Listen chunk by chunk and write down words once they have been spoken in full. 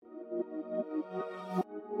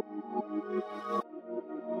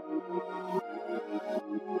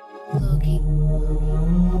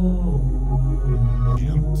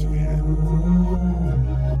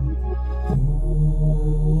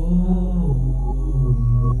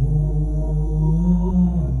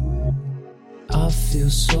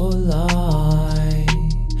so light.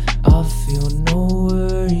 I feel no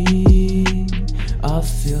worry. I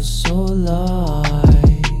feel so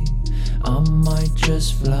light. I might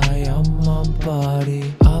just fly out my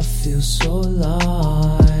body. I feel so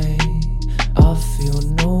light. I feel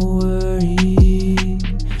no worry.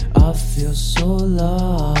 I feel so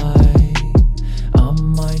light. I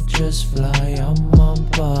might just fly out my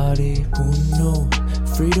body. Who knew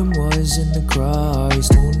freedom was in the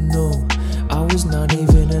Christ? Who knew I was not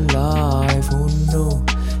even alive? Who knew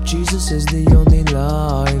Jesus is the only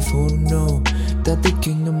life? Who knew that the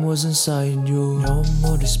kingdom was inside you? No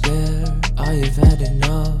more despair, I have had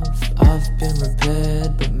enough. I've been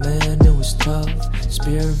repaired, but man, it was tough.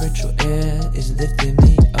 Spiritual air is lifting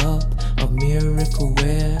me up. A miracle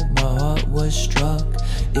where my heart was struck.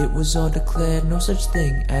 It was all declared, no such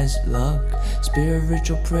thing as luck.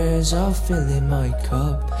 Spiritual prayers are filling my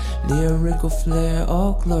cup. Lyrical flair,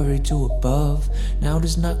 all glory to above. Now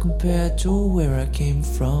does not compare to where I came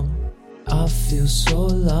from. I feel so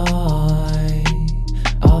light.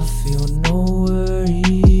 I feel no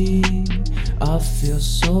worry. I feel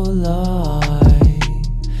so light.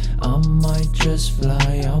 I might just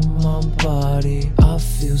fly out my body. I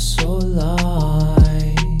feel so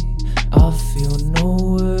light. I feel no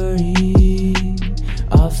worry.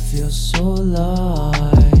 I feel so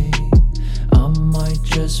light. I might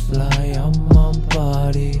just fly out my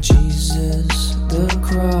body. Jesus the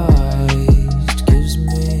Christ gives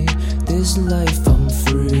me this life, I'm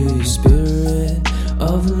free. Spirit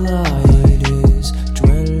of light is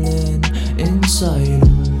dwelling inside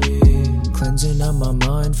of me. Cleansing out my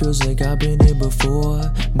mind, feels like I've been here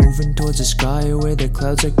before. Moving towards the sky where the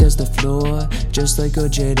clouds act as the floor. Just like a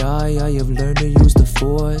Jedi, I have learned to use the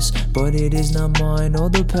force. But it is not mine, all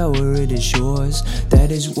the power, it is yours.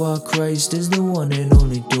 That is why Christ is the one and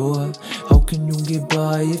only door. How can you get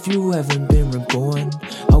by if you haven't been reborn?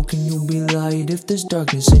 How can you be light if there's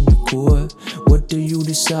darkness in your core? What do you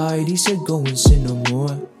decide? He said go and sin no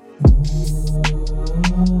more.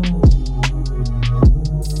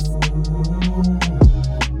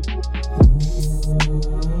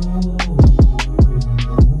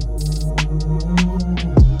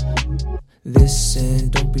 Listen,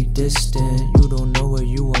 don't be distant. You don't know what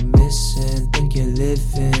you are missing. Think you're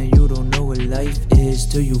living, you don't know what life is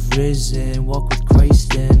till you've risen. Walk with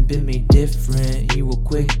Christ and been made different. He will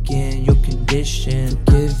quicken your condition.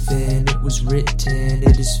 Forgiven, it was written,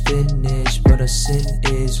 it is finished. But our sin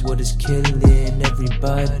is what is killing.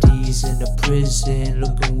 Everybody's in a prison,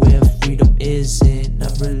 looking where freedom isn't.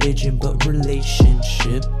 Not religion but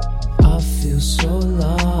relationship. I feel so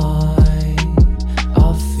lost.